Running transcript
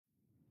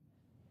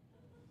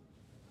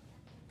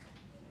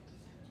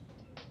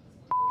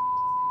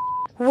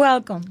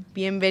Welcome.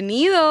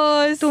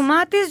 Bienvenidos. Tu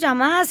Matty's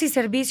llamadas y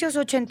servicios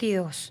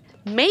 82.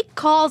 Make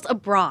calls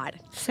abroad.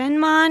 Send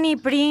money,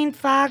 print,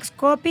 fax,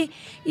 copy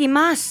y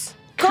más.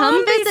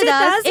 Come visit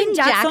us in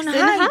Jackson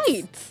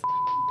Heights.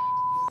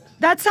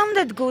 That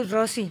sounded good,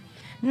 Rosie.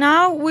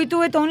 Now we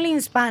do it only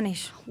in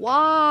Spanish.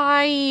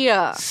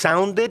 Why?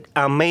 Sounded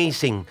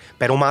amazing.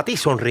 Pero Matty,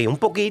 sonríe un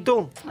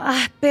poquito.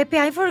 Pepe,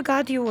 I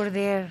forgot you were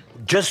there.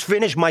 Just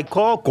finished my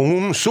call con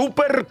un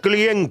super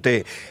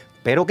cliente.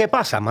 Pero ¿qué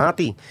pasa,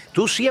 Matty?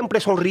 Tú siempre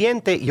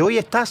sonriente y hoy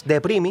estás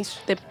deprimis.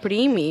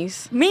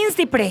 Deprimis? Means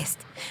depressed.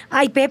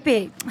 Ay,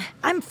 Pepe,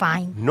 I'm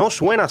fine. No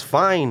suenas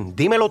fine.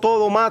 Dímelo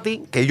todo,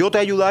 Matty, que yo te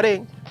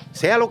ayudaré.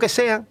 Sea lo que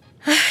sea.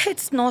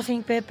 It's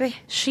nothing, Pepe.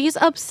 She's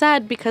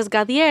upset because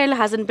Gadiel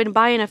hasn't been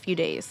by in a few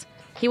days.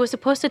 He was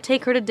supposed to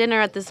take her to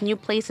dinner at this new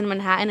place in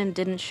Manhattan and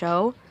didn't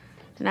show.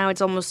 Now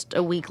it's almost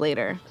a week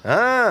later.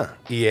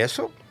 ¿Y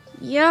eso?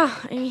 Yeah,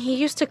 he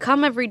used to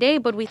come every day,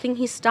 but we think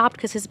he stopped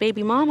because his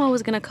baby mama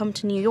was going to come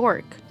to New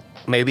York.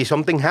 Maybe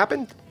something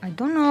happened? I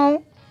don't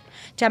know.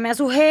 Llamé a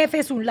su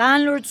jefe, su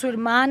landlord, su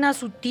hermana,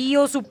 su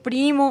tío, su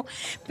primo,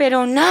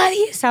 pero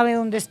nadie sabe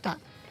dónde está.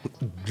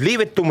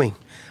 Leave it to me.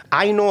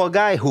 I know a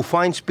guy who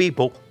finds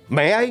people.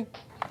 May I?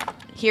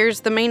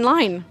 Here's the main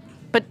line.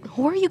 But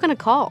who are you going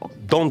to call?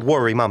 Don't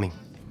worry, Mommy.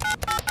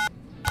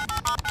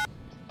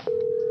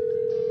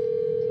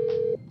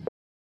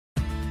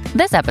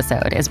 This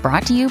episode is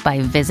brought to you by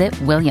Visit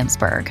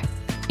Williamsburg.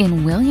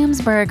 In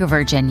Williamsburg,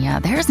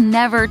 Virginia, there's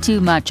never too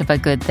much of a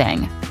good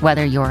thing.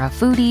 Whether you're a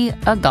foodie,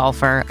 a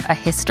golfer, a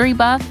history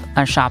buff,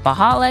 a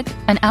shopaholic,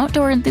 an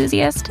outdoor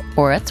enthusiast,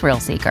 or a thrill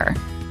seeker,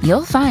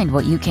 you'll find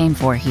what you came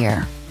for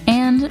here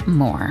and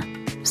more.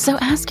 So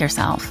ask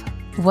yourself,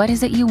 what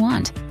is it you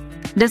want?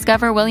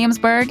 Discover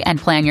Williamsburg and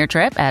plan your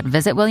trip at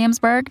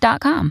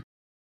visitwilliamsburg.com.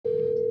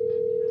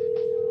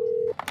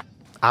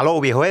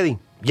 Aló, viejo Eddie.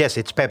 Yes,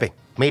 it's Pepe.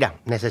 Mira,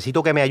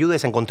 necesito que me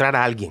ayudes a encontrar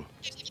a alguien.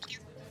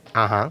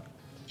 Ajá.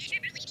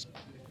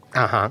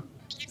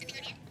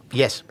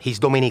 Yes, he's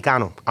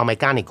dominicano, a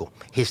mecánico.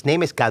 His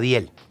name is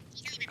Gadiel.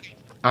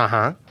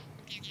 Ajá.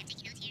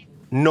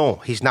 No,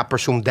 he's not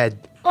presumed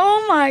dead.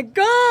 Oh, my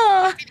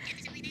God.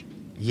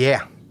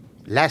 Yeah.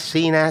 Last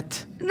seen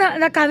at...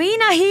 La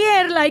cabina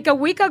here like a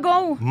week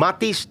ago.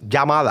 Matty's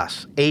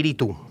llamadas,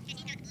 82.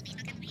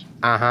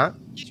 Ajá.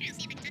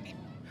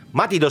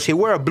 Matty, does he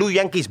wear a blue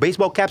Yankees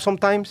baseball cap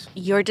sometimes?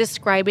 You're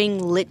describing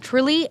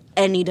literally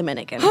any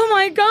Dominican. Oh,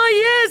 my God,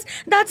 yes.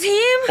 That's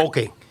him.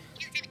 Okay.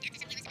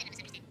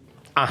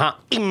 Ajá.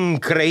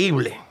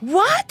 Increíble.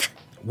 What?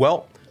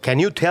 Well, can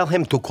you tell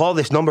him to call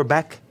this number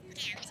back?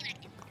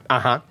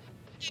 Ajá.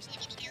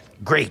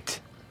 Great.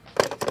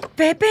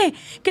 Pepe,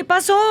 ¿qué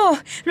pasó?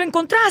 ¿Lo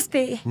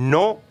encontraste?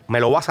 No me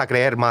lo vas a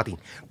creer, Matty.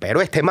 Pero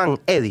este man,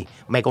 Eddie,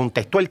 me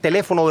contestó el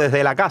teléfono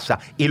desde la casa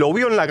y lo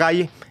vio en la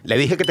calle. Le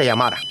dije que te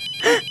llamara.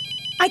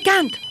 I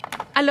can't.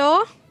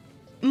 ¿Aló?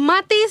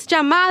 Matty's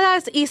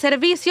llamadas y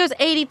servicios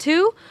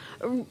 82.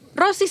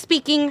 Rosie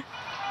speaking.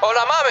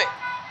 Hola, mami.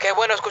 Qué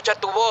bueno escuchar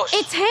tu voz.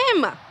 It's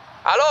him.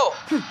 ¿Aló?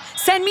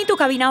 Send me to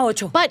cabina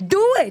 8. But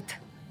do it.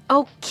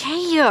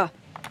 Okay.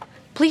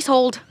 Please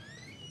hold.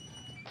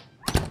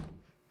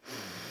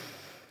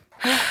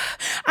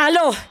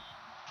 Aló.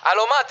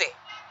 Aló, Matty.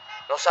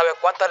 No sabes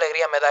cuánta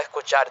alegría me da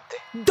escucharte.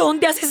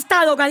 ¿Dónde has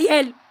estado,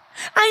 Gadiel?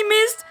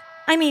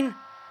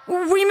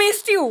 We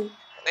missed you.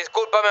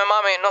 Discúlpame,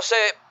 mami. No sé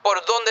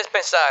por dónde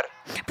pensar.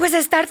 Pues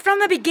start from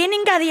the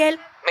beginning, Gadiel.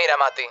 Mira,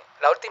 Matty.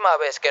 La última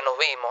vez que nos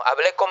vimos,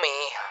 hablé con mi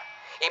hija.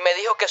 Y me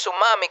dijo que su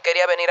mami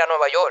quería venir a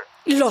Nueva York.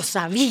 Lo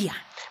sabía.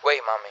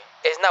 Wait, mami.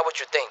 It's not what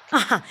you think.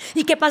 Ajá.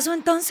 ¿Y qué pasó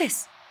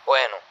entonces?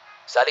 Bueno,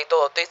 salí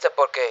todo triste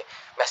porque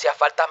me hacía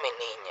falta mi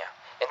niña.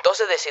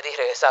 Entonces decidí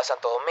regresar a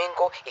Santo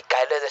Domingo y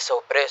caerle de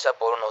sorpresa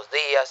por unos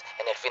días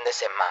en el fin de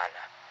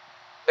semana.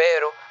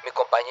 Pero mi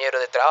compañero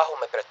de trabajo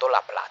me prestó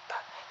la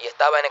plata y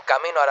estaba en el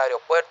camino al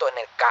aeropuerto en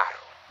el carro.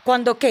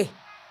 ¿Cuándo qué?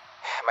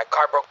 My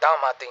car broke down,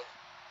 Matty.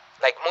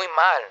 Muy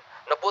mal.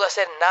 No pude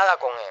hacer nada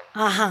con él.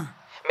 Ajá.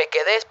 Me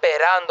quedé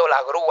esperando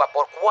la grúa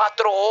por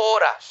 4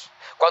 horas.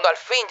 Cuando al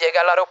fin llegué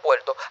al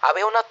aeropuerto,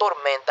 había una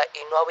tormenta y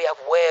no había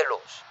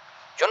vuelos.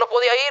 Yo no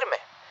podía irme.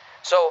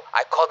 So,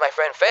 I called my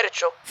friend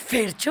Fercho.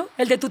 ¿Fercho?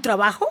 ¿El de tu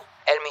trabajo?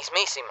 El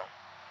mismísimo.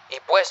 Y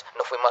pues,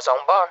 nos fuimos a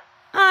un bar.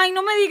 Ay,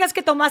 no me digas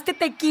que tomaste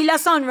tequila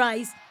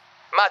Sunrise.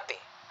 Matty,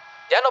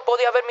 ya no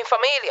podía ver mi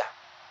familia.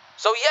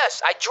 So,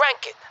 yes, I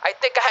drank it. I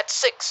think I had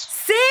 6.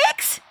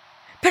 ¿6?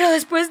 Pero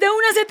después de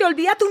una se te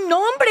olvida tu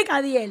nombre,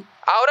 Gadiel.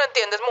 Ahora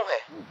entiendes,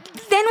 mujer.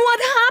 Then what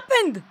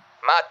happened?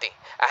 Matty,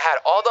 I had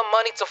all the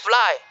money to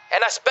fly,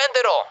 and I spent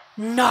it all.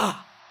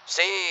 No.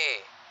 Sí.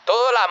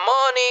 Toda la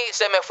money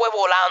se me fue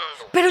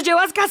volando. Pero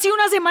llevas casi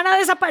una semana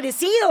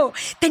desaparecido.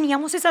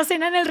 Teníamos esa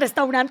cena en el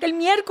restaurante el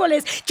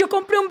miércoles. Yo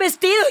compré un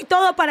vestido y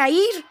todo para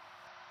ir.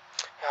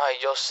 Ay,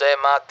 yo sé,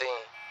 Matty.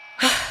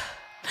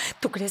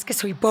 ¿Tú crees que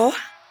soy boba?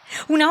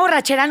 Una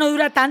borrachera no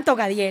dura tanto,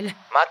 Gadiel.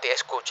 Matty,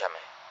 escúchame.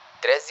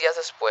 3 días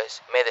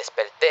después me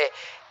desperté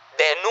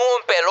de nuevo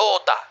en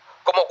pelota,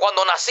 como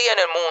cuando nací en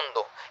el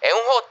mundo, en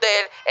un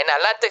hotel en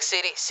Atlantic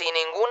City sin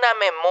ninguna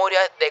memoria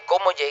de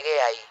cómo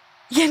llegué ahí.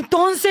 ¿Y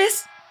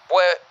entonces?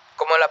 Pues,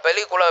 como en la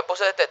película, me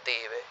puse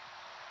detective.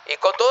 Y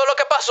con todo lo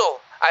que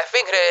pasó, al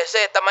fin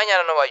regresé esta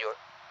mañana a Nueva York.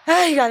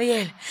 Ay,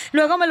 Gadiel,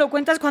 luego me lo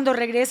cuentas cuando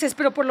regreses,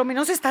 pero por lo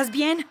menos estás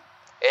bien.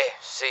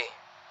 Sí.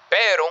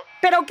 Pero...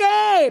 ¿Pero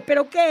qué?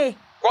 ¿Pero qué?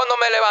 Cuando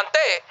me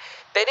levanté,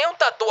 tenía un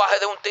tatuaje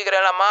de un tigre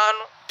en la mano.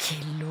 ¡Qué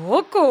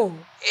loco!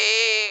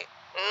 Y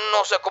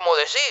no sé cómo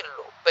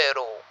decirlo,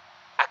 pero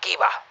aquí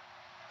va.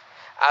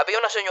 Había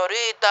una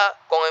señorita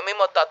con el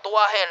mismo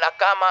tatuaje en la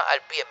cama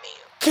al pie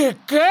mío.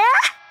 ¿Qué?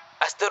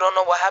 I still don't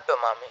know what happened,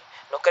 mami.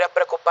 No quería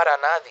preocupar a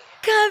nadie.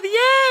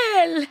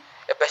 ¡Gadiel!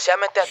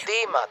 Especialmente a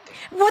ti, Matty.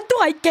 What do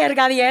I care,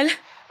 Gadiel?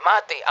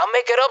 Matty, I'll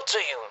make it up to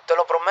you. Te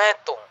lo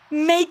prometo.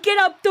 ¿Make it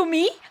up to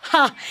me?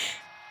 Ja.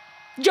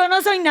 Yo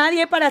no soy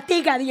nadie para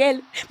ti,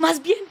 Gadiel.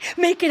 Más bien,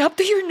 make it up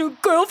to your new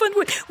girlfriend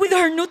with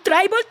her new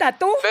tribal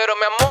tattoo. Pero,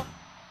 mi amor...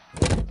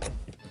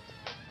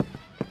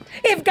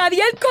 If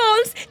Gadiel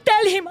calls,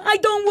 tell him I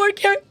don't work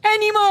here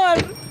anymore.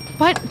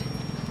 What?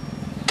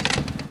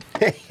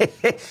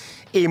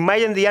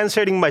 Imagine the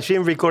answering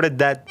machine recorded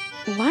that.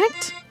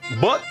 What?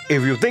 But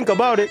if you think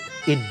about it,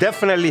 it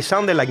definitely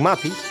sounded like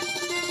Matty.